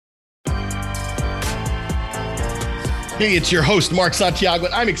Hey, it's your host, Mark Santiago,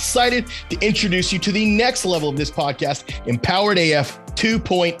 and I'm excited to introduce you to the next level of this podcast, Empowered AF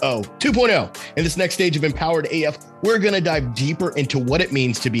 2.0. In this next stage of Empowered AF, we're going to dive deeper into what it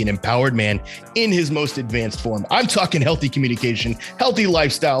means to be an empowered man in his most advanced form. I'm talking healthy communication, healthy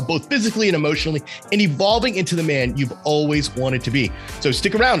lifestyle, both physically and emotionally, and evolving into the man you've always wanted to be. So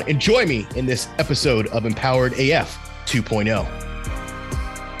stick around and join me in this episode of Empowered AF 2.0.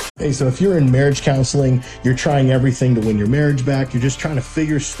 Hey, so if you're in marriage counseling, you're trying everything to win your marriage back, you're just trying to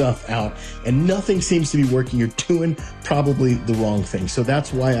figure stuff out and nothing seems to be working, you're doing probably the wrong thing. So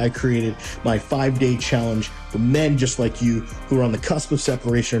that's why I created my 5-day challenge for men just like you who are on the cusp of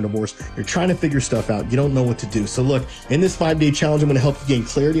separation or divorce. You're trying to figure stuff out. You don't know what to do. So look, in this 5-day challenge, I'm going to help you gain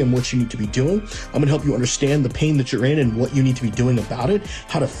clarity on what you need to be doing. I'm going to help you understand the pain that you're in and what you need to be doing about it,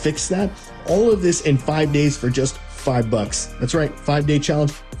 how to fix that. All of this in 5 days for just $5. That's right. 5-day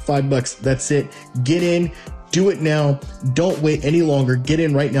challenge, $5. That's it. Get in, do it now. Don't wait any longer. Get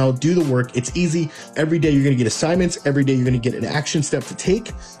in right now. Do the work. It's easy. Every day you're going to get assignments. Every day you're going to get an action step to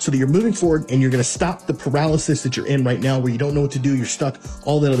take so that you're moving forward and you're going to stop the paralysis that you're in right now where you don't know what to do. You're stuck,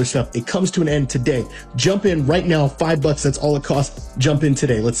 all that other stuff. It comes to an end today. Jump in right now. $5. That's all it costs. Jump in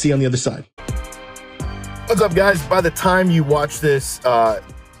today. Let's see you on the other side. What's up, guys? By the time you watch this,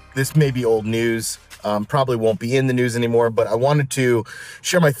 this may be old news. Probably won't be in the news anymore, but I wanted to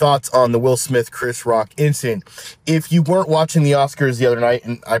share my thoughts on the Will Smith, Chris Rock incident. If you weren't watching the Oscars the other night,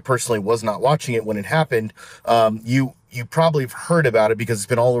 and I personally was not watching it when it happened, you probably have heard about it because it's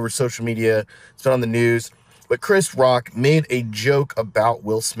been all over social media, it's been on the news, but Chris Rock made a joke about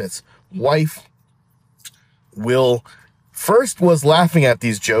Will Smith's wife. Will first was laughing at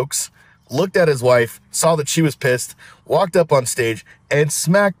these jokes, looked at his wife, saw that she was pissed, walked up on stage, and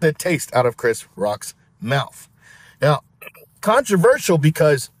smacked the taste out of Chris Rock's mouth. Now, controversial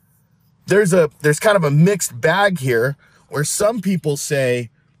because there's kind of a mixed bag here where some people say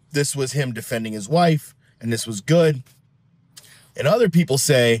this was him defending his wife and this was good. And other people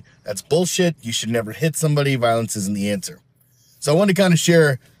say that's bullshit. You should never hit somebody. Violence isn't the answer. So I want to kind of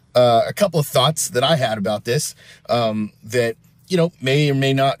share a couple of thoughts that I had about this that, may or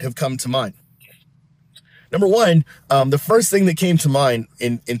may not have come to mind. Number one, the first thing that came to mind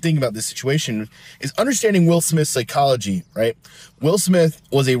in thinking about this situation is understanding Will Smith's psychology, right? Will Smith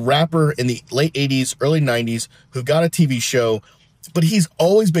was a rapper in the late 80s, early 90s who got a TV show, but he's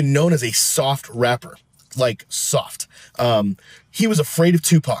always been known as a soft rapper, like soft. He was afraid of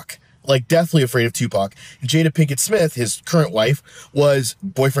Tupac, like deathly afraid of Tupac. And Jada Pinkett Smith, his current wife, was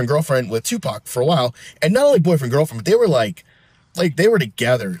boyfriend-girlfriend with Tupac for a while. And not only boyfriend-girlfriend, but they were like they were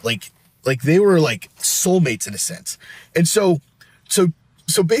together, like they were like soulmates in a sense. And so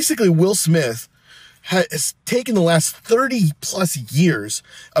basically Will Smith has taken the last 30 plus years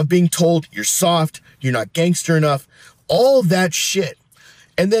of being told you're soft, you're not gangster enough, all of that shit.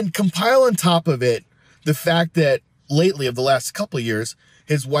 And then compile on top of it the fact that lately, of the last couple of years,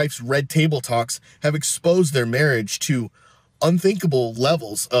 his wife's red table talks have exposed their marriage to unthinkable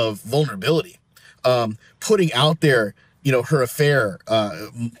levels of vulnerability. Putting out there, her affair,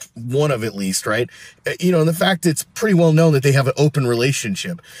 one of at least, right? And the fact it's pretty well known that they have an open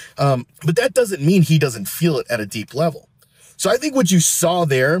relationship. But that doesn't mean he doesn't feel it at a deep level. So I think what you saw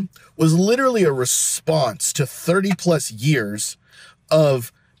there was literally a response to 30 plus years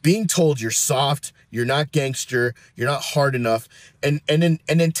of being told you're soft, you're not gangster, you're not hard enough, and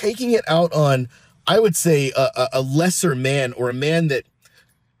then taking it out on, I would say, a lesser man, or a man that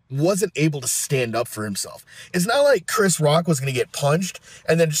wasn't able to stand up for himself. It's not like Chris Rock was going to get punched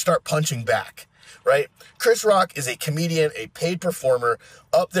and then start punching back, right? Chris Rock is a comedian, a paid performer,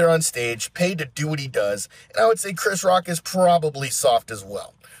 up there on stage, paid to do what he does. And I would say Chris Rock is probably soft as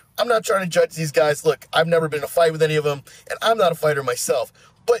well. I'm not trying to judge these guys. Look, I've never been in a fight with any of them, and I'm not a fighter myself.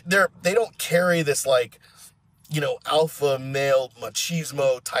 But they don't carry this alpha male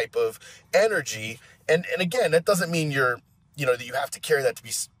machismo type of energy. And again, that doesn't mean that you have to carry that to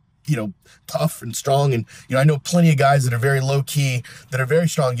be tough and strong. And, I know plenty of guys that are very low key, that are very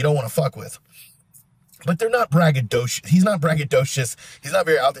strong, you don't want to fuck with. But they're not braggadocious. He's not braggadocious. He's not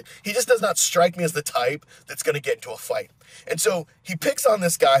very out there. He just does not strike me as the type that's going to get into a fight. And so he picks on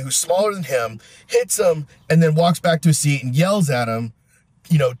this guy who's smaller than him, hits him, and then walks back to his seat and yells at him,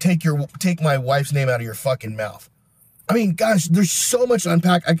 take my wife's name out of your fucking mouth. I mean, gosh, there's so much to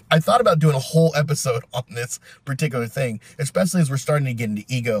unpack. I thought about doing a whole episode on this particular thing, especially as we're starting to get into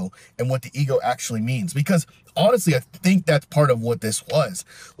ego and what the ego actually means. Because honestly, I think that's part of what this was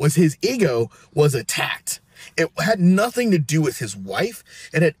his ego was attacked. It had nothing to do with his wife.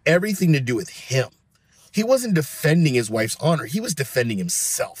 It had everything to do with him. He wasn't defending his wife's honor. He was defending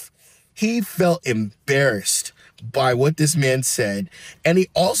himself. He felt embarrassed by what this man said. And he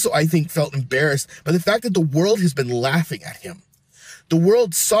also, I think, felt embarrassed by the fact that the world has been laughing at him. The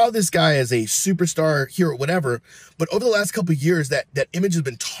world saw this guy as a superstar hero, whatever, but over the last couple of years, that image has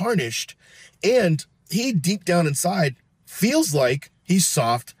been tarnished, and he deep down inside feels like he's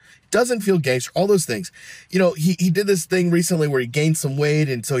soft, doesn't feel gangster, all those things. You know, he did this thing recently where he gained some weight,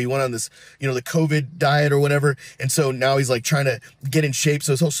 and so he went on this, you know, the COVID diet or whatever, and so now he's like trying to get in shape.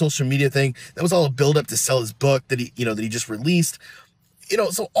 So his whole social media thing, that was all a build up to sell his book that he just released. You know,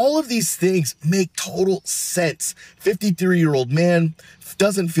 so all of these things make total sense. 53-year-old man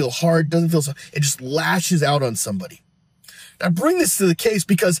doesn't feel hard, doesn't feel so, it just lashes out on somebody. I bring this to the case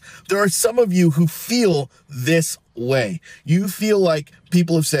because there are some of you who feel this way. You feel like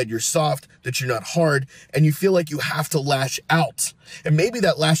people have said you're soft, that you're not hard, and you feel like you have to lash out. And maybe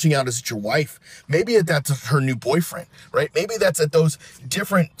that lashing out is at your wife. Maybe that's her new boyfriend, right? Maybe that's at those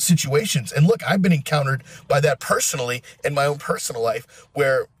different situations. And look, I've been encountered by that personally in my own personal life,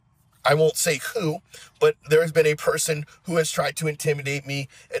 where I won't say who, but there has been a person who has tried to intimidate me,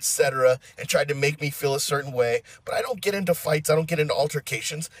 etc., and tried to make me feel a certain way. But I don't get into fights. I don't get into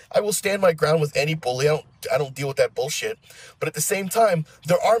altercations. I will stand my ground with any bully. I don't deal with that bullshit. But at the same time,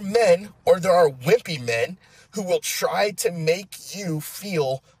 there are men, or there are wimpy men, who will try to make you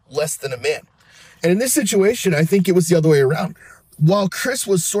feel less than a man. And in this situation, I think it was the other way around. While Chris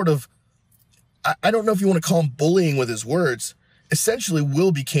was sort of, I don't know if you want to call him bullying with his words, essentially,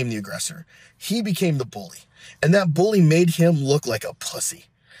 Will became the aggressor. He became the bully. And that bully made him look like a pussy.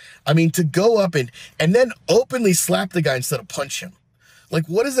 I mean, to go up and then openly slap the guy instead of punch him. Like,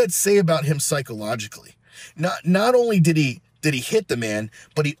 what does that say about him psychologically? Not only did he hit the man,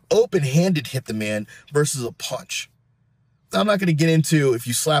 but he open-handed hit the man versus a punch. I'm not going to get into if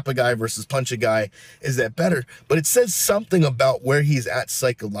you slap a guy versus punch a guy, is that better? But it says something about where he's at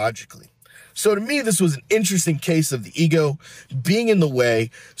psychologically. So to me, this was an interesting case of the ego being in the way,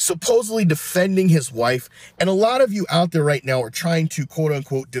 supposedly defending his wife. And a lot of you out there right now are trying to, quote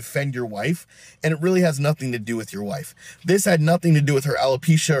unquote, defend your wife. And it really has nothing to do with your wife. This had nothing to do with her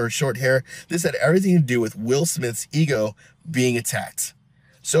alopecia or short hair. This had everything to do with Will Smith's ego being attacked.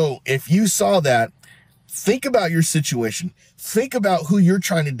 So if you saw that, think about your situation. Think about who you're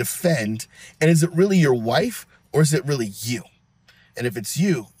trying to defend. And is it really your wife, or is it really you? And if it's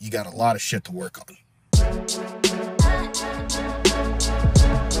you, you got a lot of shit to work on.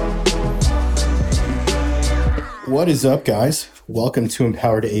 What is up, guys? Welcome to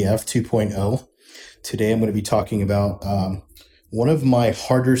Empowered AF 2.0. Today I'm going to be talking about one of my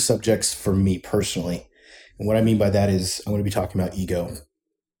harder subjects for me personally. And what I mean by that is I'm going to be talking about ego.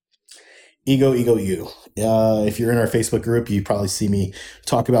 Ego, you. If you're in our Facebook group, you probably see me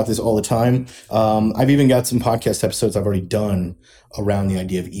talk about this all the time. I've even got some podcast episodes I've already done around the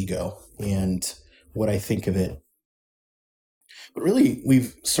idea of ego and what I think of it. But really,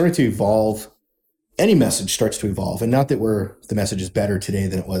 we've started to evolve. Any message starts to evolve. And not that the message is better today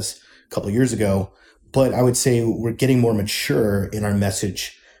than it was a couple of years ago, but I would say we're getting more mature in our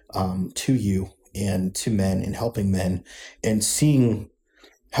message to you and to men, and helping men, and seeing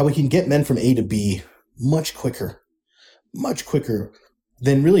how we can get men from A to B much quicker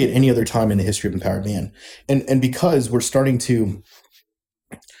than really at any other time in the history of Empowered Man. And because we're starting to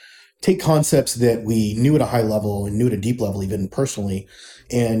take concepts that we knew at a high level and knew at a deep level, even personally,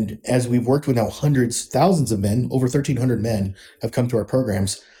 and as we've worked with now hundreds, thousands of men, over 1,300 men have come to our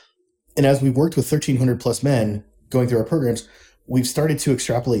programs. And as we've worked with 1,300 plus men going through our programs, we've started to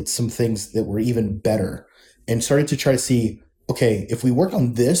extrapolate some things that were even better and started to try to see, okay, if we work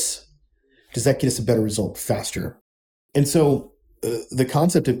on this, does that get us a better result faster? And so the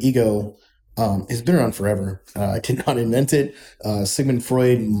concept of ego has been around forever. I did not invent it. Sigmund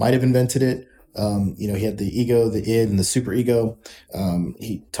Freud might have invented it. He had the ego, the id, and the superego.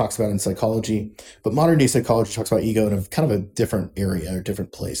 He talks about it in psychology, but modern day psychology talks about ego in a kind of a different area or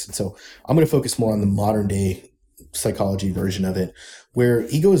different place. And so I'm going to focus more on the modern day psychology version of it, where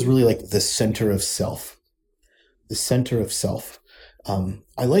ego is really like the center of self. The center of self.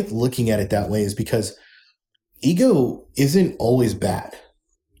 I like looking at it that way is because ego isn't always bad.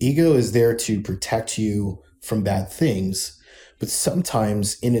 Ego is there to protect you from bad things, but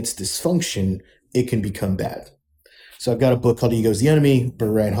sometimes in its dysfunction, it can become bad. So I've got a book called Ego's the Enemy by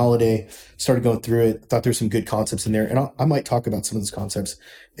Ryan Holiday. Started going through it, thought there's some good concepts in there, and I might talk about some of those concepts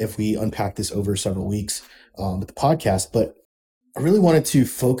if we unpack this over several weeks with the podcast. But I really wanted to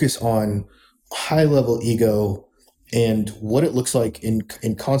focus on high-level ego and what it looks like in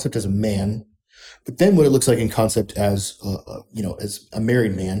concept as a man, but then what it looks like in concept as as a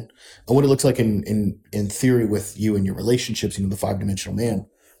married man, and what it looks like in theory with you and your relationships, the 5-dimensional man.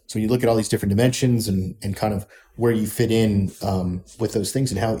 So when you look at all these different dimensions and kind of where you fit in with those things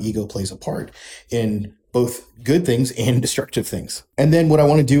and how ego plays a part in both good things and destructive things. And then what I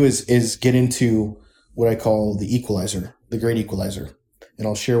want to do is get into what I call the equalizer, the great equalizer. And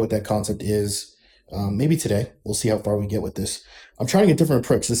I'll share what that concept is maybe today. We'll see how far we get with this. I'm trying to get a different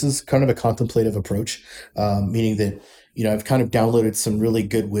approach. This is kind of a contemplative approach, meaning that, I've kind of downloaded some really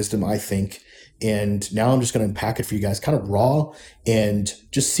good wisdom, I think. And now I'm just going to unpack it for you guys kind of raw and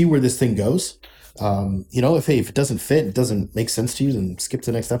just see where this thing goes. If it doesn't fit, it doesn't make sense to you, then skip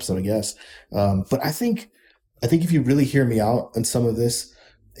to the next episode, I guess. But I think if you really hear me out on some of this,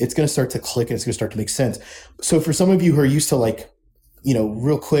 it's going to start to click and it's going to start to make sense. So for some of you who are used to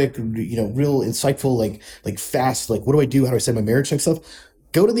real quick, real insightful, like fast, like what do I do? How do I set my marriage and stuff?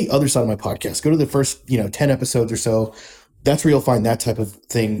 Go to the other side of my podcast. Go to the first, 10 episodes or so. That's where you'll find that type of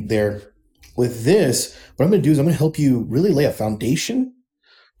thing there. With this, what I'm going to do is I'm going to help you really lay a foundation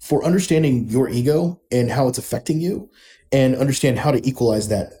for understanding your ego and how it's affecting you, and understand how to equalize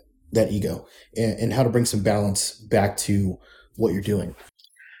that ego and how to bring some balance back to what you're doing.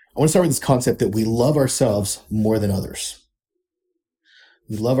 I want to start with this concept that we love ourselves more than others.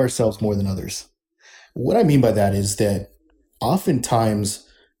 We love ourselves more than others. What I mean by that is that oftentimes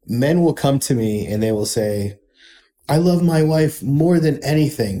men will come to me and they will say, I love my wife more than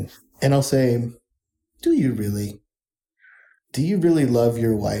anything. And I'll say, do you really? Do you really love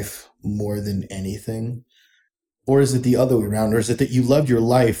your wife more than anything? Or is it the other way around? Or is it that you love your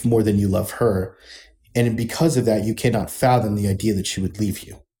life more than you love her? And because of that, you cannot fathom the idea that she would leave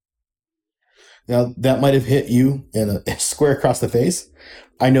you. Now, that might have hit you in a square across the face.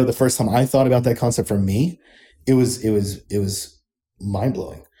 I know the first time I thought about that concept for me, it was mind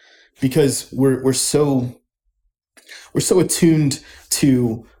blowing, because we're so attuned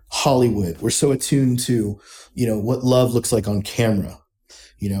to Hollywood. We're so attuned to, what love looks like on camera,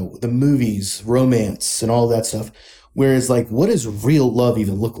 the movies, romance, and all that stuff. Whereas, what does real love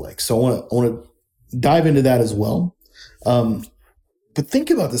even look like? So I want to dive into that as well. But think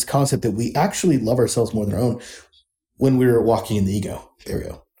about this concept that we actually love ourselves more than our own when we're walking in the ego. There we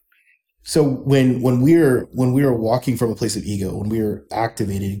go. So when we're walking from a place of ego, when we're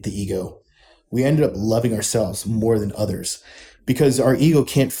activating the ego, we ended up loving ourselves more than others, because our ego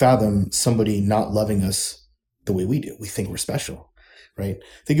can't fathom somebody not loving us the way we do. We think we're special, right?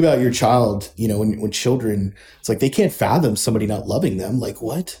 Think about your child, when children, it's like they can't fathom somebody not loving them. Like,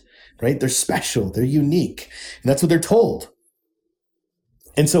 what? Right? They're special. They're unique. And that's what they're told.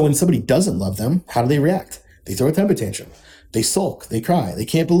 And so when somebody doesn't love them, how do they react? They throw a temper tantrum. They sulk. They cry. They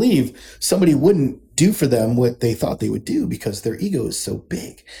can't believe somebody wouldn't do for them what they thought they would do, because their ego is so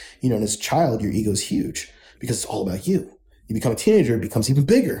big. And as a child, your ego is huge because it's all about you. You become a teenager, it becomes even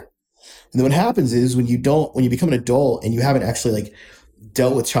bigger. And then what happens is when you become an adult and you haven't actually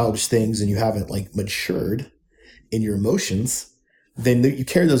dealt with childish things and you haven't matured in your emotions, then you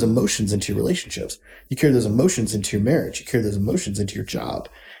carry those emotions into your relationships. You carry those emotions into your marriage. You carry those emotions into your job.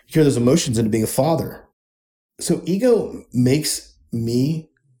 You carry those emotions into being a father. So ego makes me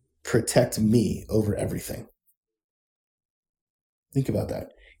protect me over everything. Think about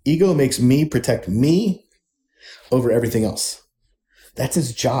that. Ego makes me protect me over everything else. That's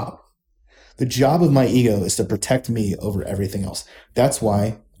its job. The job of my ego is to protect me over everything else. That's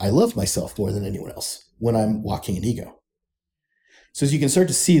why I love myself more than anyone else when I'm walking in ego. So as you can start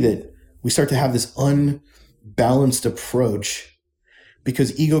to see that we start to have this unbalanced approach,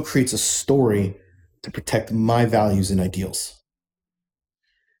 because ego creates a story to protect my values and ideals.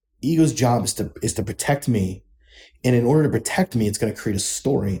 Ego's job is to protect me. And in order to protect me, it's going to create a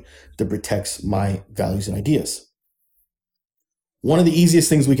story that protects my values and ideas. One of the easiest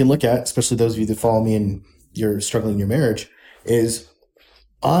things we can look at, especially those of you that follow me and you're struggling in your marriage, is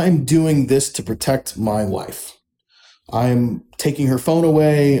I'm doing this to protect my wife. I'm taking her phone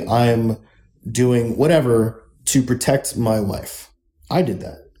away. I'm doing whatever to protect my wife. I did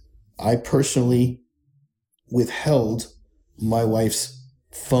that. I personally withheld my wife's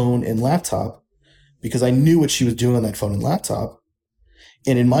phone and laptop because I knew what she was doing on that phone and laptop.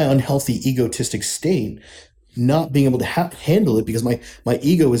 And in my unhealthy, egotistic state, not being able to handle it because my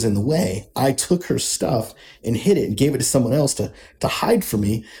ego was in the way, I took her stuff and hid it and gave it to someone else to hide from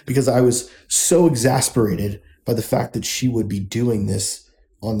me, because I was so exasperated by the fact that she would be doing this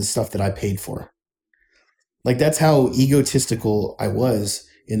on the stuff that I paid for. That's how egotistical I was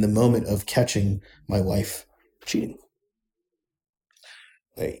in the moment of catching my wife cheating.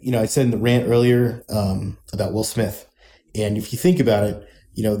 I said in the rant earlier about Will Smith. And if you think about it,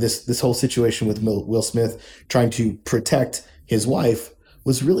 this whole situation with Will Smith trying to protect his wife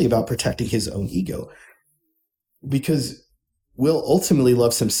was really about protecting his own ego. Because Will ultimately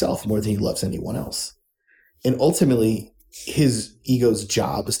loves himself more than he loves anyone else. And ultimately, his ego's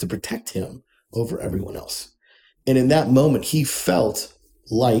job is to protect him over everyone else. And in that moment, he felt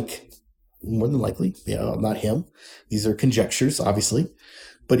like, more than likely, not him. These are conjectures, obviously.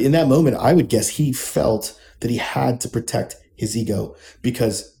 But in that moment, I would guess he felt that he had to protect his ego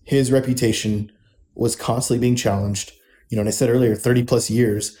because his reputation was constantly being challenged. And I said earlier, 30 plus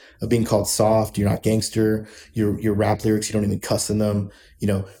years of being called soft, you're not gangster, your rap lyrics, you don't even cuss in them,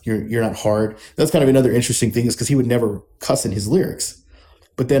 you're not hard. That's kind of another interesting thing is because he would never cuss in his lyrics.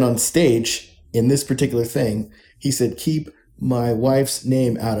 But then on stage, in this particular thing, he said, keep my wife's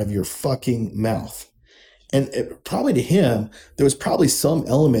name out of your fucking mouth. And probably to him, there was probably some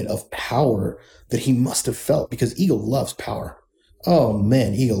element of power that he must have felt because ego loves power. Oh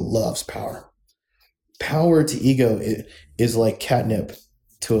man, ego loves power. Power to ego is like catnip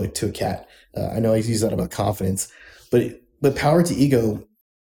to a cat. I know I use that about confidence, but power to ego,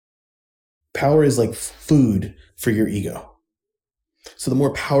 power is like food for your ego. So the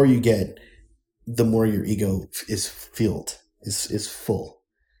more power you get, the more your ego is filled, is full,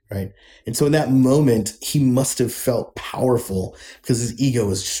 right? And so in that moment, he must have felt powerful because his ego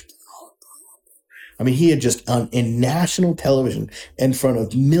was just, he had just in national television in front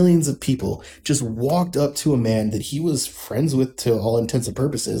of millions of people just walked up to a man that he was friends with to all intents and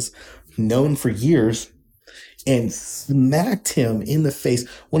purposes, known for years, and smacked him in the face.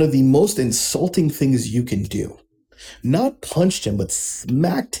 One of the most insulting things you can do. Not punched him, but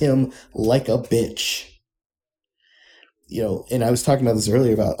smacked him like a bitch. And I was talking about this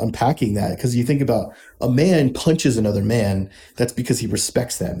earlier about unpacking that because you think about a man punches another man, that's because he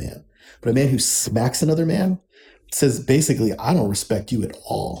respects that man. But a man who smacks another man says basically, I don't respect you at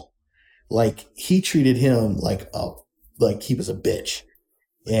all. Like he treated him like he was a bitch.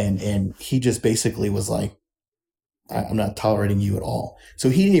 And he just basically was like, I'm not tolerating you at all. So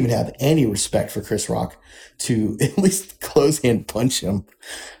he didn't even have any respect for Chris Rock to at least close hand punch him.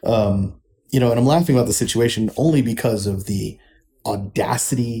 And I'm laughing about the situation only because of the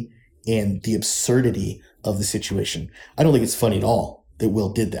audacity and the absurdity of the situation. I don't think it's funny at all that Will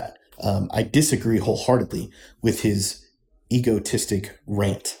did that. I disagree wholeheartedly with his egotistic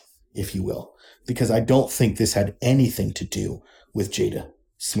rant, if you will, because I don't think this had anything to do with Jada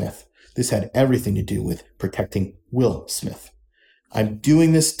Smith. This had everything to do with protecting Will Smith. I'm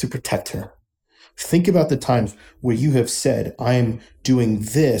doing this to protect her. Think about the times where you have said, I am doing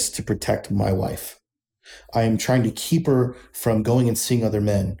this to protect my wife. I am trying to keep her from going and seeing other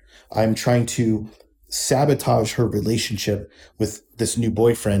men. I'm trying to sabotage her relationship with this new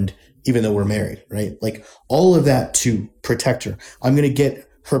boyfriend, even though we're married, right? Like all of that to protect her. I'm going to get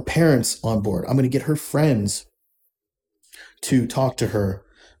her parents on board. I'm going to get her friends to talk to her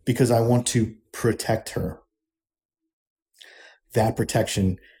because I want to protect her. That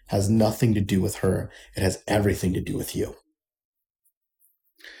protection has nothing to do with her. It has everything to do with you.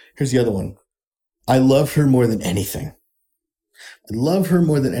 Here's the other one. I love her more than anything. I love her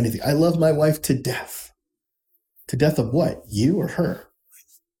more than anything. I love my wife to death. To death of what? You or her?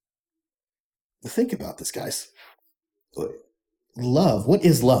 Think about this, guys. Love. What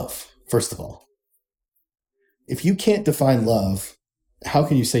is love, first of all? If you can't define love, how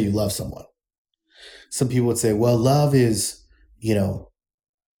can you say you love someone? Some people would say, well, love is,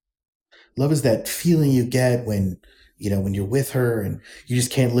 love is that feeling you get when you're with her and you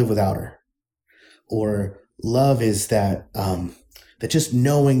just can't live without her. Or love is that just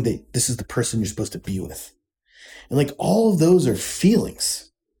knowing that this is the person you're supposed to be with. And like all of those are feelings.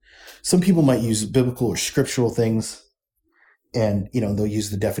 Some people might use biblical or scriptural things and, they'll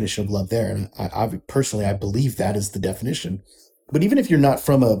use the definition of love there. And I personally believe that is the definition. But even if you're not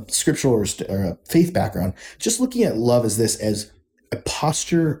from a scriptural or a faith background, just looking at love as a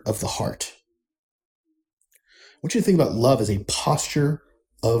posture of the heart. I want you to think about love as a posture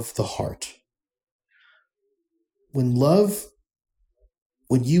of the heart. When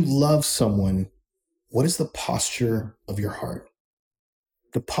you love someone, what is the posture of your heart?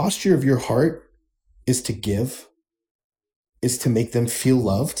 The posture of your heart is to give, is to make them feel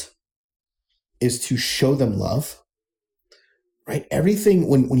loved, is to show them love, right? Everything,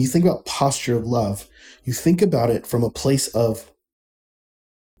 when you think about posture of love, you think about it from a place of,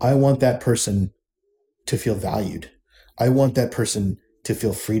 I want that person to feel valued. I want that person to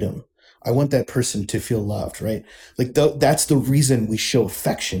feel freedom. I want that person to feel loved, right? Like that's the reason we show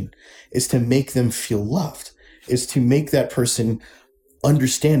affection, is to make them feel loved, is to make that person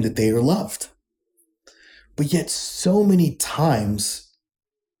understand that they are loved. But yet so many times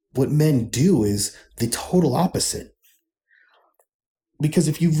what men do is the total opposite. Because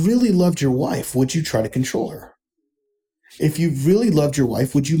if you really loved your wife, would you try to control her? If you really loved your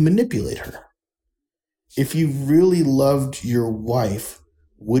wife, would you manipulate her? If you really loved your wife,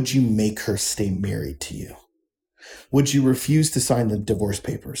 would you make her stay married to you? Would you refuse to sign the divorce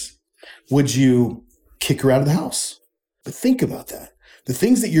papers? Would you kick her out of the house? But think about that. The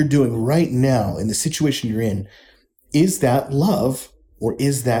things that you're doing right now in the situation you're in, is that love or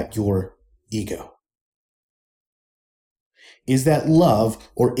is that your ego? Is that love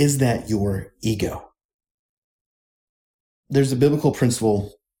or is that your ego? There's a biblical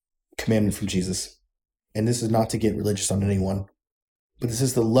principle commandment from Jesus, and this is not to get religious on anyone, but this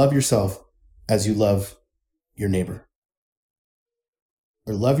is to love yourself as you love your neighbor.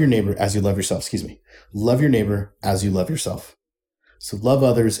 Or love your neighbor as you love yourself, Love your neighbor as you love yourself. So love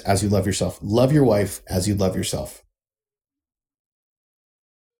others as you love yourself. Love your wife as you love yourself.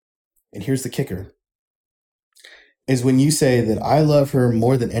 And here's the kicker, is when you say that I love her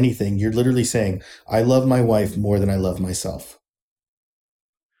more than anything, you're literally saying, I love my wife more than I love myself.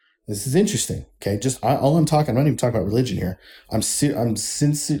 This is interesting. Okay. I'm not even talking about religion here. I'm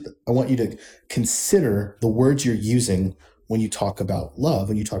sincere. I want you to consider the words you're using when you talk about love,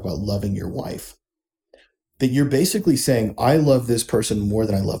 when you talk about loving your wife, that you're basically saying, I love this person more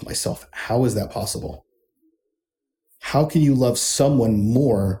than I love myself. How is that possible? How can you love someone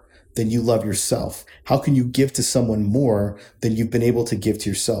more than you love yourself? How can you give to someone more than you've been able to give to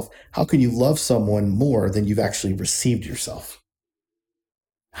yourself? How can you love someone more than you've actually received yourself?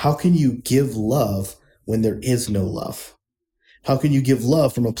 How can you give love when there is no love? How can you give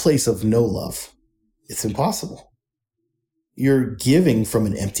love from a place of no love? It's impossible. You're giving from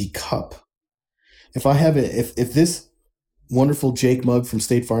an empty cup. If this wonderful Jake mug from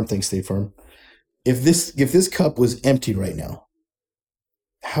State Farm, thanks State Farm, if this cup was empty right now,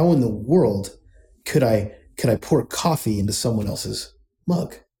 how in the world could I pour coffee into someone else's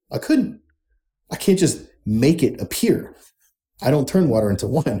mug? I couldn't. I can't just make it appear. I don't turn water into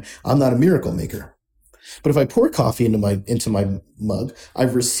wine. I'm not a miracle maker. But if I pour coffee into my mug,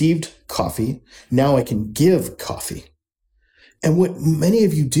 I've received coffee. Now I can give coffee. And what many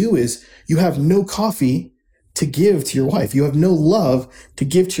of you do is you have no coffee to give to your wife. You have no love to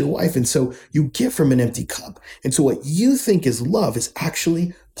give to your wife. And so you give from an empty cup. And so what you think is love is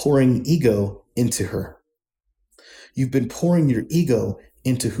actually pouring ego into her. You've been pouring your ego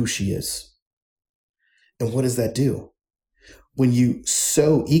into who she is. And what does that do? When you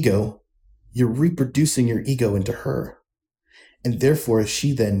sow ego, you're reproducing your ego into her. And therefore,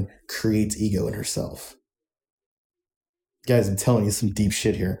 she then creates ego in herself. Guys, I'm telling you some deep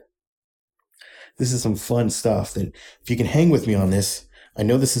shit here. This is some fun stuff that if you can hang with me on this, I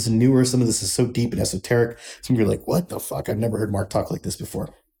know this is newer. Some of this is so deep and esoteric. Some of you are like, what the fuck? I've never heard Mark talk like this before.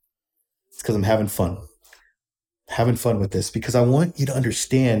 It's because I'm having fun. Having fun with this because I want you to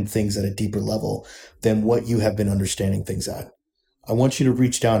understand things at a deeper level than what you have been understanding things at. I want you to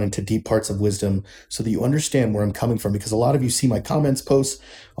reach down into deep parts of wisdom so that you understand where I'm coming from, because a lot of you see my comments, posts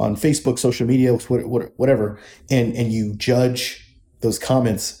on Facebook, social media, whatever, and you judge those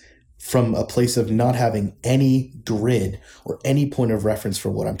comments from a place of not having any grid or any point of reference for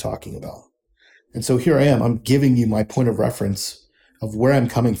what I'm talking about. And so here I am. I'm giving you my point of reference of where I'm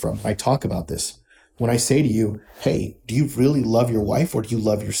coming from. I talk about this. When I say to you, hey, do you really love your wife or do you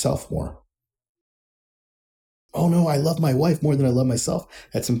love yourself more? Oh no, I love my wife more than I love myself.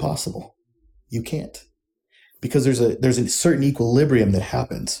 That's impossible. You can't. Because there's a certain equilibrium that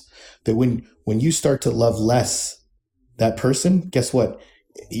happens that when you start to love less that person, guess what?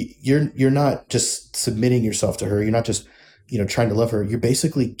 You're not just submitting yourself to her. You're not just, trying to love her. You're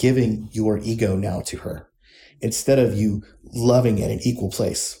basically giving your ego now to her instead of you loving at an equal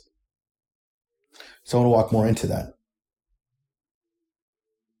place. So I want to walk more into that.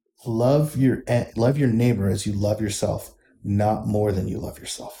 Love your neighbor as you love yourself, not more than you love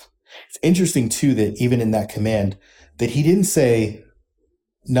yourself. It's interesting too that even in that command that he didn't say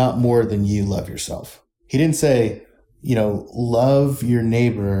not more than you love yourself. He didn't say, love your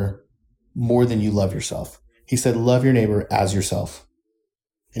neighbor more than you love yourself. He said, love your neighbor as yourself.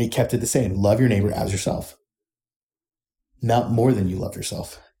 And he kept it the same. Love your neighbor as yourself. Not more than you love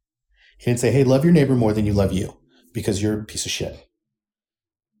yourself. He didn't say, hey, love your neighbor more than you love you because you're a piece of shit.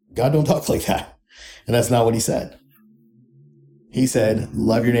 God don't talk like that. And that's not what he said. He said,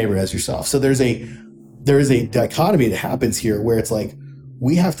 love your neighbor as yourself. So there is a dichotomy that happens here where it's like,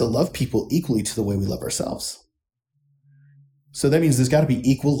 we have to love people equally to the way we love ourselves. So that means there's got to be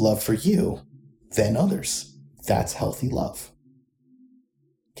equal love for you than others. That's healthy love.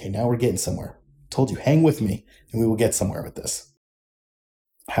 Okay, now we're getting somewhere. Told you, hang with me and we will get somewhere with this.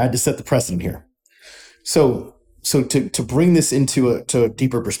 I had to set the precedent here. So So to bring this into a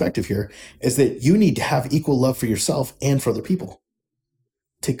deeper perspective here is that you need to have equal love for yourself and for other people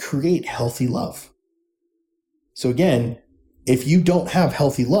to create healthy love. So again, if you don't have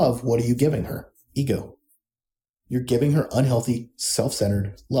healthy love, what are you giving her? Ego. You're giving her unhealthy,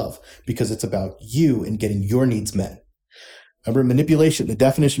 self-centered love because it's about you and getting your needs met. Remember, manipulation, the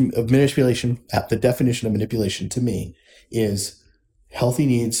definition of manipulation to me is healthy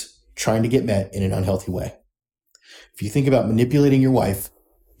needs trying to get met in an unhealthy way. If you think about manipulating your wife,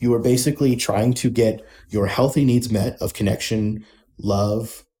 you are basically trying to get your healthy needs met of connection,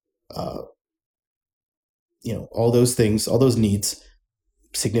 love, all those things, all those needs,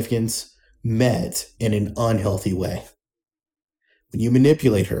 significance met in an unhealthy way. When you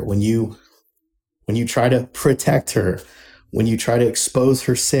manipulate her, when you try to protect her, when you try to expose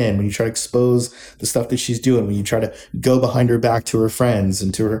her sin, when you try to expose the stuff that she's doing, when you try to go behind her back to her friends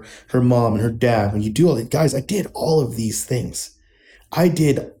and to her mom and her dad, when you do all that, guys, I did all of these things.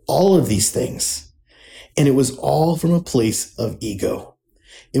 And it was all from a place of ego.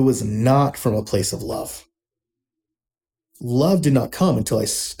 It was not from a place of love. Love did not come until I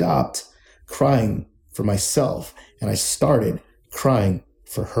stopped crying for myself and I started crying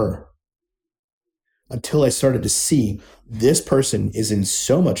for her. Until I started to see this person is in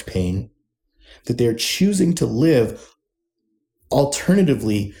so much pain that they're choosing to live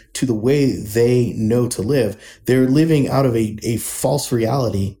alternatively to the way they know to live. They're living out of a false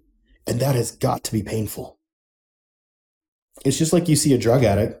reality, and that has got to be painful. It's just like you see a drug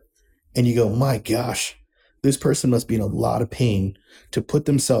addict and you go, my gosh, this person must be in a lot of pain to put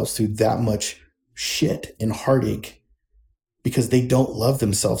themselves through that much shit and heartache because they don't love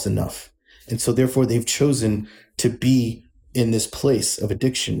themselves enough. And so therefore they've chosen to be in this place of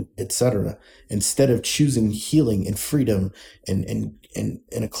addiction, etc. Instead of choosing healing and freedom and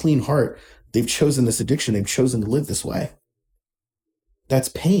a clean heart, they've chosen this addiction. They've chosen to live this way. That's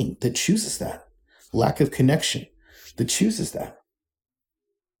pain that chooses that. Lack of connection that chooses that.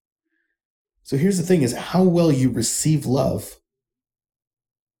 So here's the thing is how well you receive love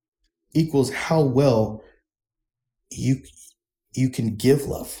equals how well you can give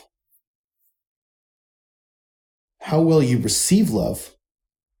love. How well you receive love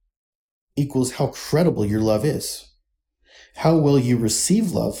equals how credible your love is. How well you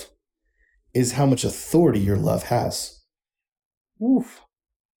receive love is how much authority your love has. Oof.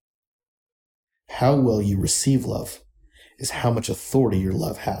 How well you receive love is how much authority your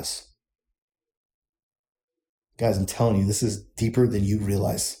love has. Guys, I'm telling you, this is deeper than you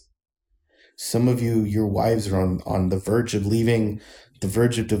realize. Some of you, your wives are on the verge of leaving, the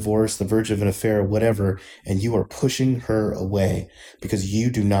verge of divorce, the verge of an affair, whatever, and you are pushing her away because you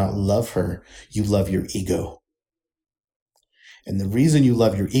do not love her. You love your ego. And the reason you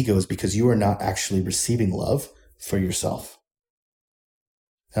love your ego is because you are not actually receiving love for yourself.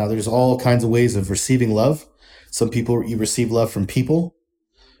 Now, there's all kinds of ways of receiving love. Some people, you receive love from people.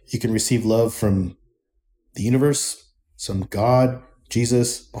 You can receive love from the universe, some God,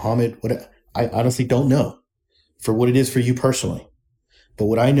 Jesus, Muhammad, whatever. I honestly don't know for what it is for you personally. But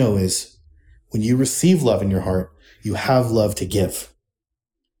what I know is when you receive love in your heart, you have love to give.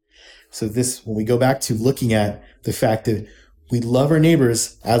 So when we go back to looking at the fact that we love our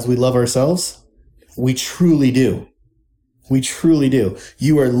neighbors as we love ourselves, we truly do. We truly do.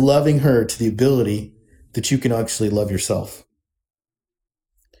 You are loving her to the ability that you can actually love yourself.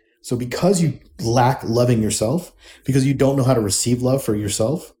 So because you lack loving yourself, because you don't know how to receive love for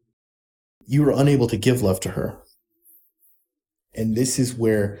yourself, you are unable to give love to her. And this is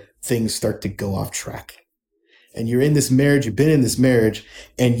where things start to go off track. And you're in this marriage, you've been in this marriage,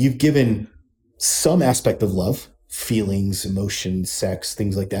 and you've given some aspect of love, feelings, emotions, sex,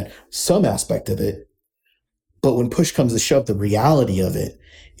 things like that, some aspect of it. But when push comes to shove, the reality of it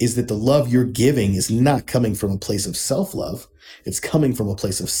is that the love you're giving is not coming from a place of self-love. It's coming from a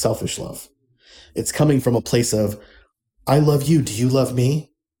place of selfish love. It's coming from a place of, I love you. Do you love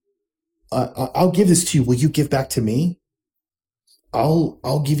me? I'll give this to you. Will you give back to me?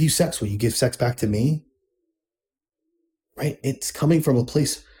 I'll give you sex. Will you give sex back to me? Right? It's coming from a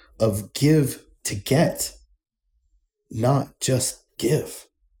place of give to get, not just give.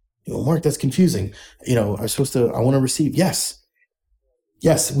 Mark, that's confusing. I want to receive. Yes,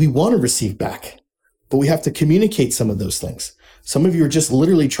 we want to receive back, but we have to communicate some of those things. Some of you are just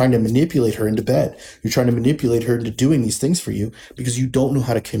literally trying to manipulate her into bed. You're trying to manipulate her into doing these things for you because you don't know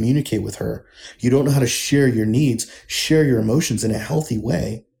how to communicate with her. You don't know how to share your needs, share your emotions in a healthy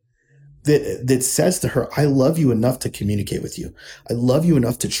way that says to her, I love you enough to communicate with you. I love you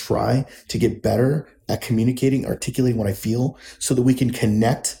enough to try to get better at communicating, articulating what I feel so that we can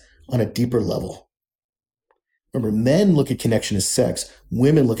connect on a deeper level. Remember, men look at connection as sex.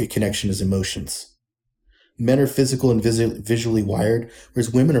 Women look at connection as emotions. Men are physical and visually wired,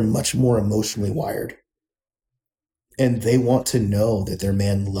 whereas women are much more emotionally wired. And they want to know that their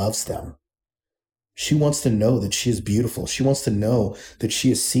man loves them. She wants to know that she is beautiful. She wants to know that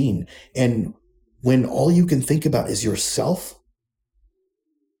she is seen. And when all you can think about is yourself,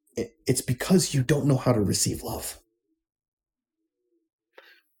 it's because you don't know how to receive love.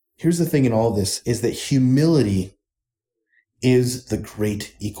 Here's the thing in all of this is that humility is the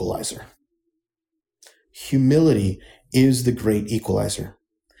great equalizer. Humility is the great equalizer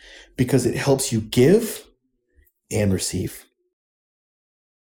because it helps you give and receive.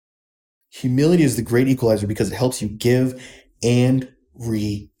 Humility is the great equalizer because it helps you give and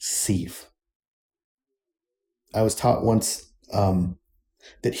receive. I was taught once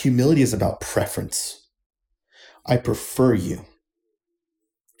that humility is about preference. I prefer you.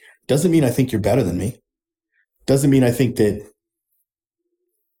 Doesn't mean I think you're better than me. Doesn't mean I think that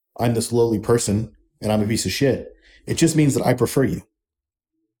I'm this lowly person and I'm a piece of shit. It just means that I prefer you.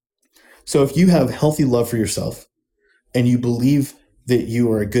 So if you have healthy love for yourself and you believe that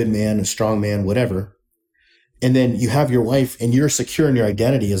you are a good man, a strong man, whatever, and then you have your wife and you're secure in your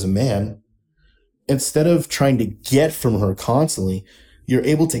identity as a man, instead of trying to get from her constantly, you're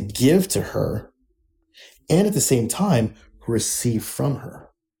able to give to her and at the same time receive from her.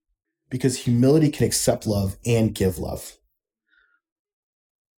 Because humility can accept love and give love.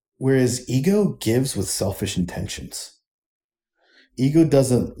 Whereas ego gives with selfish intentions. Ego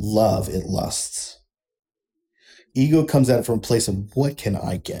doesn't love, it lusts. Ego comes at it from a place of, what can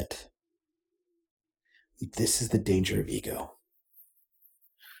I get? This is the danger of ego.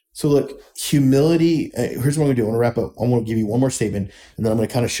 So look, humility, here's what I'm going to do. I want to wrap up. I want to give you one more statement, and then I'm going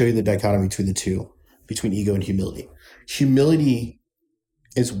to kind of show you the dichotomy between the two, between ego and humility. Humility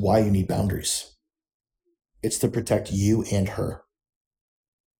is why you need boundaries. It's to protect you and her.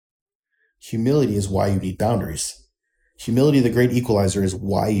 Humility is why you need boundaries. Humility, the great equalizer, is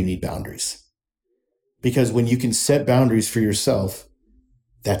why you need boundaries. Because when you can set boundaries for yourself,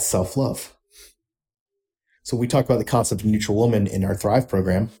 that's self-love. So we talk about the concept of neutral woman in our Thrive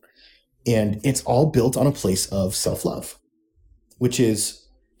program, and it's all built on a place of self-love, which is,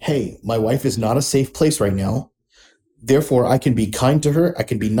 hey, my wife is not a safe place right now. Therefore, I can be kind to her. I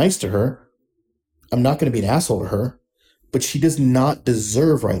can be nice to her. I'm not going to be an asshole to her, but she does not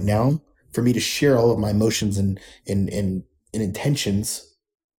deserve right now for me to share all of my emotions and intentions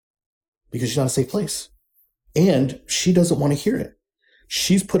because she's not a safe place. And she doesn't want to hear it.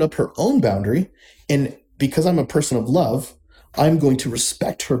 She's put up her own boundary. And because I'm a person of love, I'm going to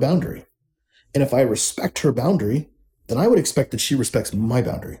respect her boundary. And if I respect her boundary, then I would expect that she respects my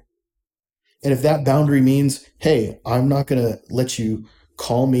boundary. And if that boundary means, hey, I'm not going to let you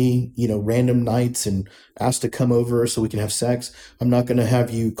call me, random nights and ask to come over so we can have sex. I'm not going to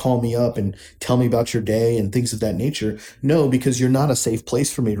have you call me up and tell me about your day and things of that nature. No, because you're not a safe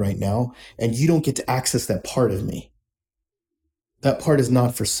place for me right now. And you don't get to access that part of me. That part is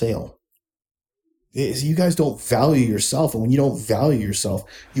not for sale. You guys don't value yourself. And when you don't value yourself,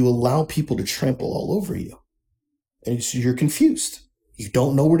 you allow people to trample all over you. And you're confused. You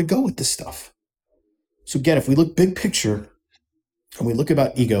don't know where to go with this stuff. So again, if we look big picture and we look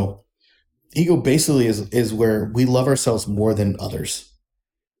about ego basically is where we love ourselves more than others,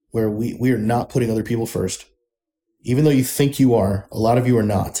 where we are not putting other people first. Even though you think you are, a lot of you are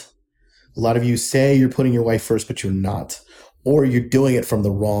not. A lot of you say you're putting your wife first, but you're not. Or you're doing it from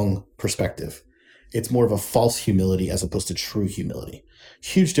the wrong perspective. It's more of a false humility as opposed to true humility.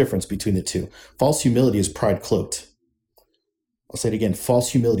 Huge difference between the two. False humility is pride cloaked. I'll say it again.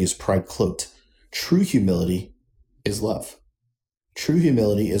 False humility is pride cloaked. True humility is love. True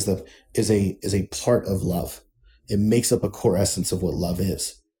humility is a part of love. It makes up a core essence of what love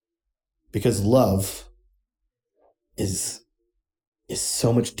is. Because love is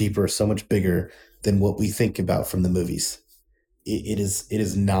so much deeper, so much bigger than what we think about from the movies. It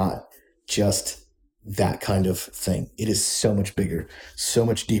is not just that kind of thing. It is so much bigger, so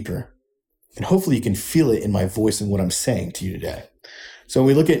much deeper. And hopefully you can feel it in my voice and what I'm saying to you today. So when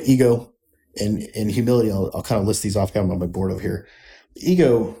we look at ego and humility, I'll kind of list these off. I'm on my board over here.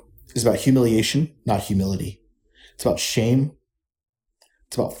 Ego is about humiliation, not humility. It's about shame.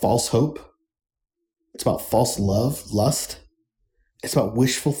 It's about false hope. It's about false love, lust. It's about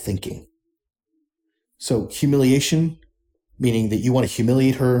wishful thinking. So humiliation, meaning that you want to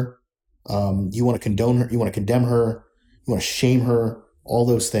humiliate her, you want to condone her, you want to condemn her, you want to shame her, all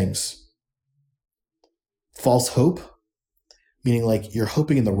those things. False hope, meaning like you're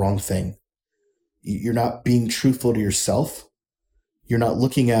hoping in the wrong thing. You're not being truthful to yourself. You're not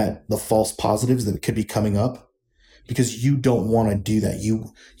looking at the false positives that could be coming up. because you don't want to do that.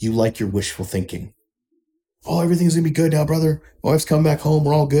 You like your wishful thinking. Oh, everything's going to be good now, brother. My wife's come back home.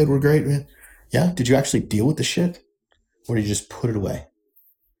 We're all good. We're great, man. Yeah? Did you actually deal with the shit? Or did you just put it away?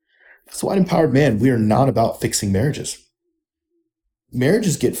 That's why at Empowered Man, we are not about fixing marriages.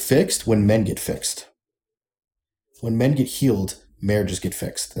 Marriages get fixed when men get fixed. When men get healed, marriages get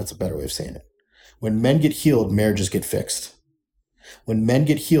fixed. That's a better way of saying it. When men get healed, marriages get fixed. When men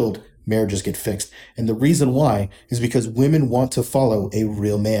get healed, marriages get fixed. And the reason why is because women want to follow a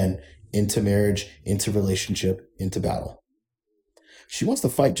real man into marriage, into relationship, into battle. She wants to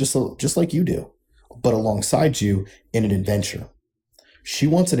fight just like you do, but alongside you in an adventure. She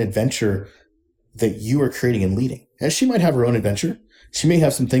wants an adventure that you are creating and leading. And she might have her own adventure. She may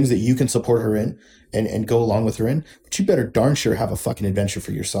have some things that you can support her in and go along with her in, but you better darn sure have a fucking adventure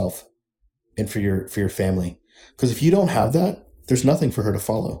for yourself and for your family. Because if you don't have that, there's nothing for her to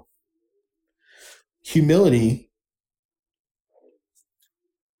follow. Humility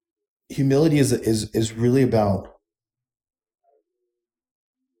is really about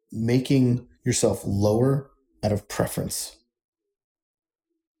making yourself lower out of preference.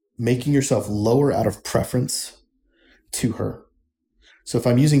 Making yourself lower out of preference to her. So if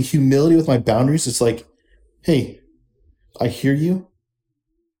I'm using humility with my boundaries, it's like, hey, I hear you.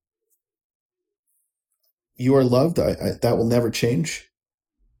 You are loved. That will never change.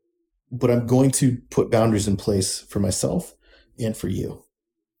 But I'm going to put boundaries in place for myself and for you.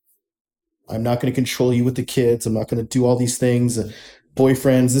 I'm not going to control you with the kids. I'm not going to do all these things.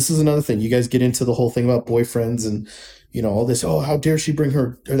 Boyfriends, this is another thing. You guys get into the whole thing about boyfriends and, all this. Oh, how dare she bring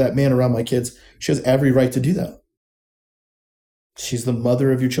her or that man around my kids? She has every right to do that. She's the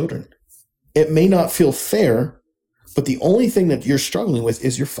mother of your children. It may not feel fair, but the only thing that you're struggling with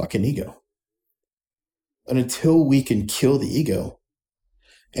is your fucking ego. And until we can kill the ego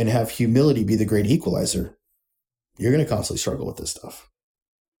and have humility be the great equalizer, you're going to constantly struggle with this stuff.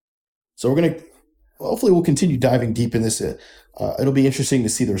 So hopefully we'll continue diving deep in this. It'll be interesting to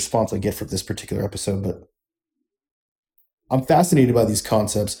see the response I get from this particular episode, but I'm fascinated by these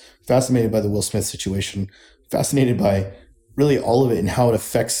concepts, fascinated by the Will Smith situation, fascinated by really all of it and how it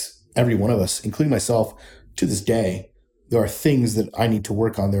affects every one of us, including myself to this day. There are things that I need to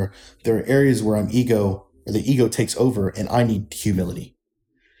work on. There are areas where the ego takes over and I need humility.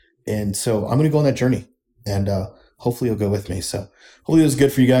 And so I'm going to go on that journey and hopefully you'll go with me. So hopefully it was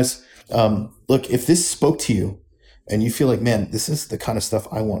good for you guys. Look, if this spoke to you and you feel like, man, this is the kind of stuff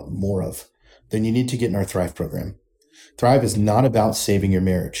I want more of, then you need to get in our Thrive program. Thrive is not about saving your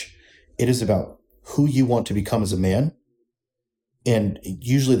marriage. It is about who you want to become as a man. And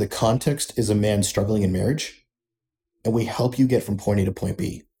usually the context is a man struggling in marriage. And we help you get from point A to point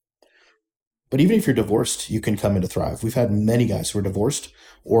B. But even if you're divorced, you can come into Thrive. We've had many guys who are divorced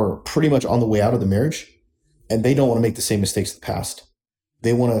or pretty much on the way out of the marriage, and they don't want to make the same mistakes of the past.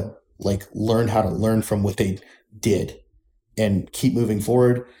 They want to learn how to learn from what they did and keep moving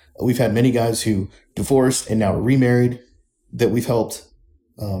forward. We've had many guys who divorced and now are remarried that we've helped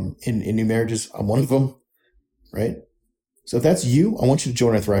in new marriages. I'm one of them, right? So if that's you, I want you to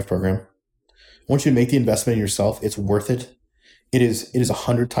join our Thrive program. I want you to make the investment in yourself. It's worth it. It is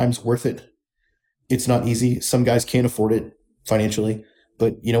 100 times worth it. It's not easy. Some guys can't afford it financially,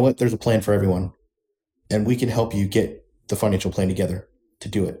 but you know what? There's a plan for everyone, and we can help you get the financial plan together to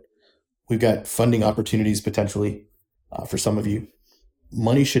do it. We've got funding opportunities potentially for some of you.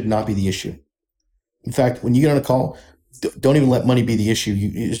 Money should not be the issue. In fact, when you get on a call, don't even let money be the issue.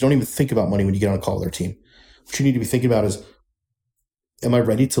 You just don't even think about money when you get on a call with our team. What you need to be thinking about is, am I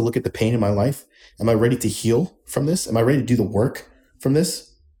ready to look at the pain in my life? Am I ready to heal from this? Am I ready to do the work from this?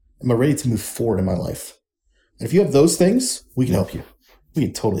 Am I ready to move forward in my life? And if you have those things, we can help you. We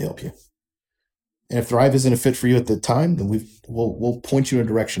can totally help you. And if Thrive isn't a fit for you at the time, then we'll point you in a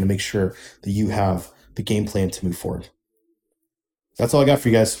direction to make sure that you have the game plan to move forward. That's all I got for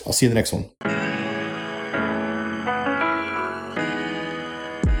you guys. I'll see you in the next one.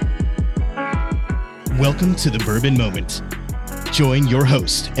 Welcome to the Bourbon Moment. Join your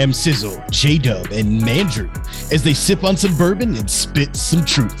host, M Sizzle, J Dub, and Mandrew as they sip on some bourbon and spit some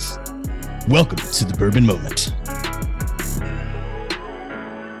truth. Welcome to the Bourbon Moment.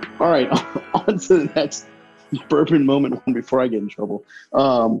 All right, on to the next Bourbon Moment one before I get in trouble.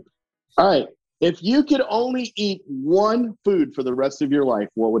 All right, if you could only eat one food for the rest of your life,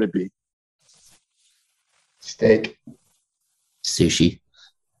 what would it be? Steak. Sushi.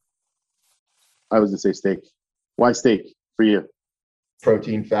 I was going to say steak. Why steak for you?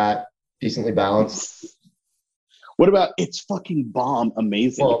 Protein, fat, decently balanced. What about it's fucking bomb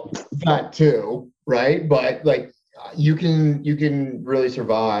amazing? Well, that too, right? But you can really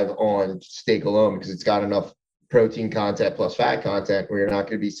survive on steak alone because it's got enough protein content plus fat content where you're not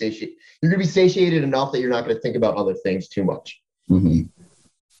going to be satiated. You're going to be satiated enough that you're not going to think about other things too much. Mm-hmm.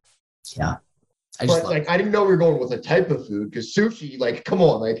 Yeah. But like, I didn't know we were going with a type of food because sushi, like, come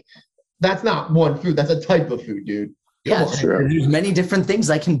on, like, that's not one food. That's a type of food, dude. Yeah, there's many different things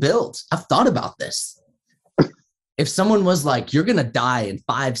I can build. I've thought about this. If someone was like, you're going to die in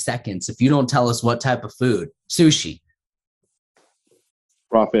 5 seconds if you don't tell us what type of food, sushi.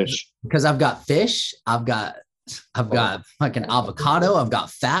 Raw fish. Because I've got fish, I've got like an avocado, I've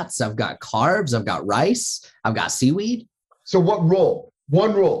got fats, I've got carbs, I've got rice, I've got seaweed. So what roll?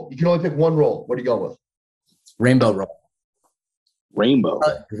 One roll. You can only pick one roll. What are you going with? Rainbow roll.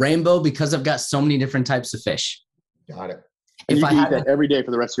 Rainbow Because I've got so many different types of fish. Got it. And If you I can eat had that every day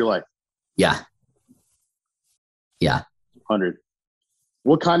for the rest of your life. Yeah. 100.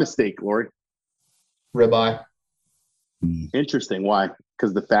 What kind of steak, Lori? Ribeye. Interesting. Why?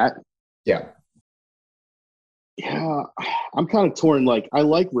 Because the fat? Yeah. Yeah. I'm kind of torn. Like, I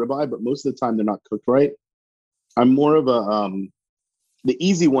like ribeye, but most of the time they're not cooked right. I'm more of a, the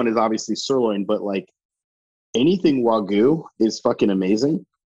easy one is obviously sirloin, but like anything Wagyu is fucking amazing.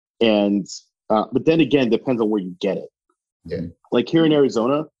 And, but then again, depends on where you get it. Yeah. Like here in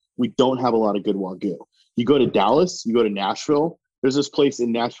Arizona, we don't have a lot of good Wagyu. You go to Dallas, you go to Nashville. There's this place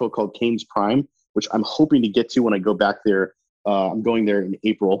in Nashville called Cane's Prime, which I'm hoping to get to when I go back there. I'm going there in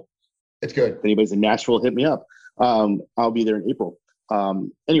April. It's good. If anybody's in Nashville, hit me up. I'll be there in April.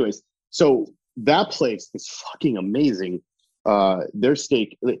 Anyways, so that place is fucking amazing. Their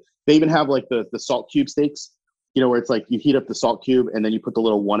steak, they even have like the salt cube steaks, you know, where it's like you heat up the salt cube and then you put the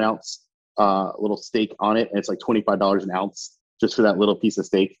little 1 ounce little steak on it, and it's like $25 an ounce just for that little piece of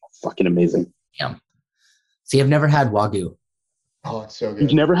steak. Fucking amazing. Yeah. See, I've never had Wagyu. Oh, it's so good.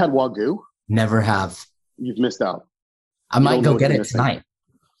 You've never had Wagyu? Never have. You've missed out. I might go get it tonight.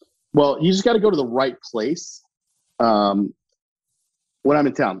 Well, you just got to go to the right place. When I'm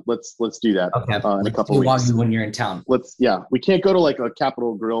in town, let's do that. Okay. In a couple of weeks. Wagyu when you're in town. We can't go to like a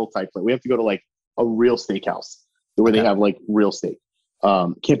Capital Grill type place. We have to go to like a real steakhouse where they have like real steak.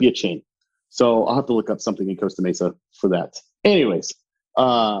 Can't be a chain. So I'll have to look up something in Costa Mesa for that. Anyways,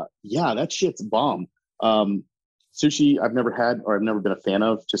 yeah, that shit's bomb. Sushi I've never had, or I've never been a fan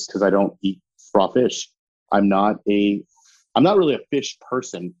of, just because I don't eat raw fish. I'm not really a fish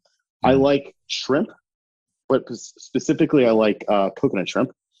person. I like shrimp, but specifically I like coconut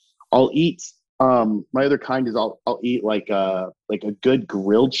shrimp. I'll eat my other kind is I'll eat like a good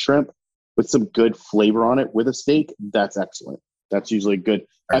grilled shrimp with some good flavor on it with a steak. That's excellent. That's usually good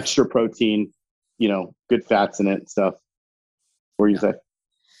extra protein, you know, good fats in it and stuff. What do you say?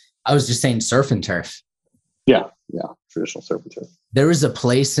 I was just saying surf and turf. Yeah, traditional surf and turf. There was a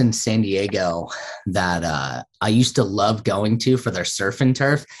place in San Diego that I used to love going to for their surf and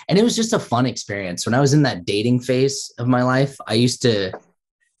turf. And it was just a fun experience. When I was in that dating phase of my life, I used to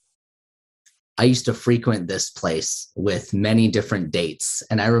frequent this place with many different dates.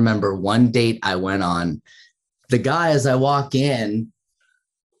 And I remember one date I went on, the guy, as I walk in,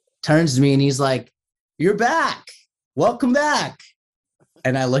 turns to me and he's like, "You're back. Welcome back."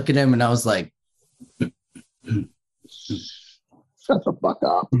 And I look at him and I was like, shut the fuck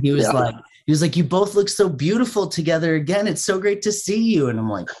up. He was like, "You both look so beautiful together again. It's so great to see you." And I'm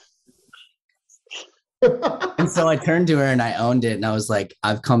like, and so I turned to her and I owned it. And I was like,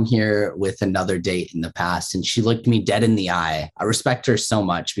 "I've come here with another date in the past." And she looked me dead in the eye. I respect her so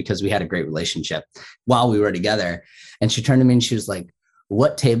much because we had a great relationship while we were together. And she turned to me and she was like,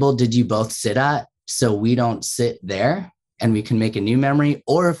 "What table did you both sit at? So we don't sit there and we can make a new memory.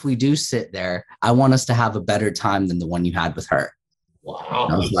 Or if we do sit there, I want us to have a better time than the one you had with her." Wow.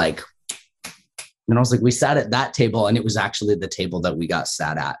 And I was like, we sat at that table, and it was actually the table that we got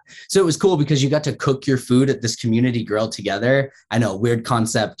sat at. So it was cool because you got to cook your food at this community grill together. I know, weird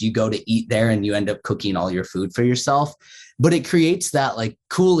concept. You go to eat there and you end up cooking all your food for yourself, but it creates that like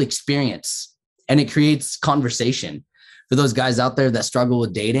cool experience and it creates conversation. For those guys out there that struggle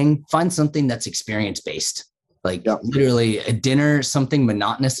with dating, find something that's experience-based. Like literally a dinner, something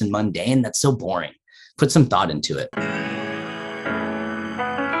monotonous and mundane that's so boring. Put some thought into it.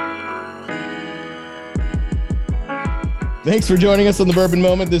 Thanks for joining us on the Bourbon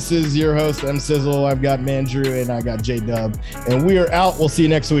Moment. This is your host, M Sizzle. I've got Mandrew and I got J Dub, and we are out. We'll see you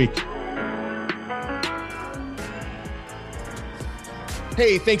next week.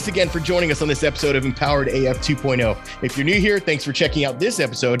 Hey, thanks again for joining us on this episode of Empowered AF 2.0. If you're new here, thanks for checking out this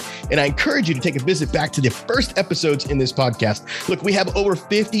episode. And I encourage you to take a visit back to the first episodes in this podcast. Look, we have over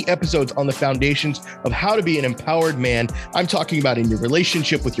 50 episodes on the foundations of how to be an empowered man. I'm talking about in your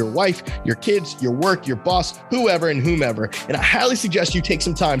relationship with your wife, your kids, your work, your boss, whoever and whomever. And I highly suggest you take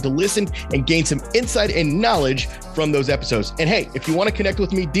some time to listen and gain some insight and knowledge from those episodes. And hey, if you want to connect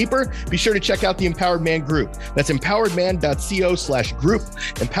with me deeper, be sure to check out the Empowered Man group. That's empoweredman.co/group,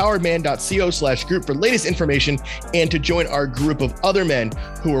 empoweredman.co/group for latest information and to join our group of other men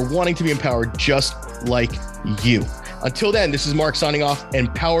who are wanting to be empowered just like you. Until then, this is Mark signing off,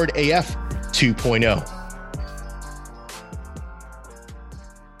 Empowered AF 2.0.